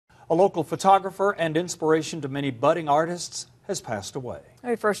A local photographer and inspiration to many budding artists has passed away.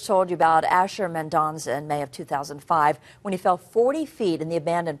 We first told you about Asher Mendonca in May of 2005 when he fell 40 feet in the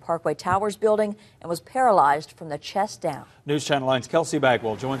abandoned Parkway Towers building and was paralyzed from the chest down. News Channel 9's Kelsey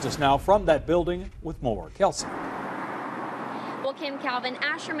Bagwell joins us now from that building with more. Kelsey. Well, Kim, Calvin,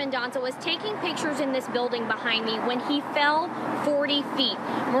 Asher Mendonca was taking pictures in this building behind me when he fell 40 feet.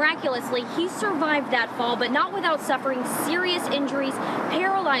 Miraculously, he survived that fall, but not without suffering serious injuries,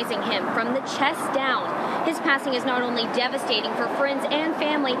 paralyzing him from the chest down. His passing is not only devastating for friends and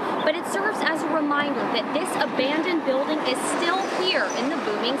family, but it serves as a reminder that this abandoned building is still here in the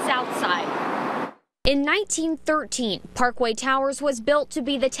booming South Side. In 1913, Parkway Towers was built to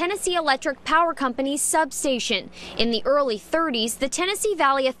be the Tennessee Electric Power Company's substation. In the early 30s, the Tennessee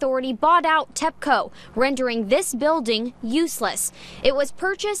Valley Authority bought out TEPCO, rendering this building useless. It was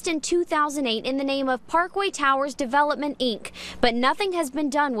purchased in 2008 in the name of Parkway Towers Development Inc., but nothing has been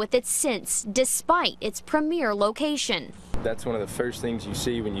done with it since, despite its premier location. That's one of the first things you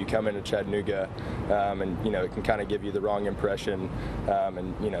see when you come into Chattanooga, and it can kind of give you the wrong impression,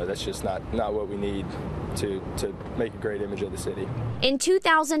 and that's just not what we need to make a great image of the city. In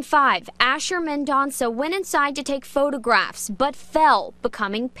 2005, Asher Mendonca went inside to take photographs, but fell,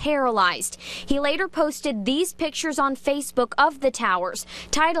 becoming paralyzed. He later posted these pictures on Facebook of the towers,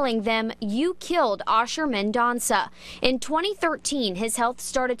 titling them, "You Killed Asher Mendonca." In 2013, his health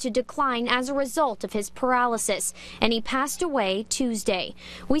started to decline as a result of his paralysis, and he passed away Tuesday.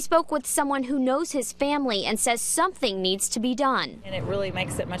 We spoke with someone who knows his family and says something needs to be done. And it really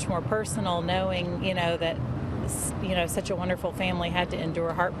makes it much more personal knowing, that such a wonderful family had to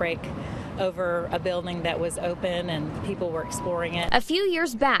endure heartbreak over a building that was open and people were exploring it. A few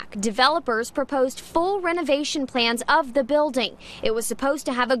years back, developers proposed full renovation plans of the building. It was supposed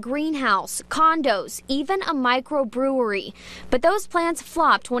to have a greenhouse, condos, even a microbrewery. But those plans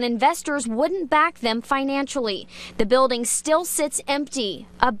flopped when investors wouldn't back them financially. The building still sits empty,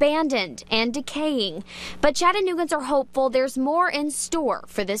 abandoned, and decaying. But Chattanoogans are hopeful there's more in store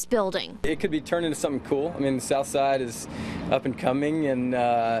for this building. It could be turned into something cool. I mean, the South Side is up and coming, and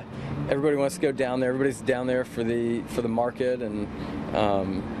everybody wants to go down there. Everybody's down there for the market, and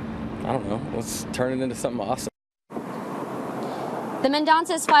I don't know. Let's turn it into something awesome. The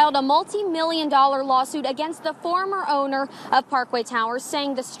Mendoncas filed a multi-million-dollar lawsuit against the former owner of Parkway Towers,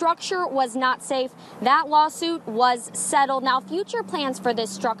 saying the structure was not safe. That lawsuit was settled. Now, future plans for this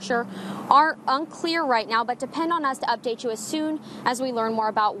structure are unclear right now, but depend on us to update you as soon as we learn more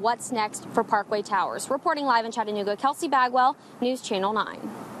about what's next for Parkway Towers. Reporting live in Chattanooga, Kelsey Bagwell, News Channel 9.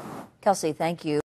 Kelsey, thank you.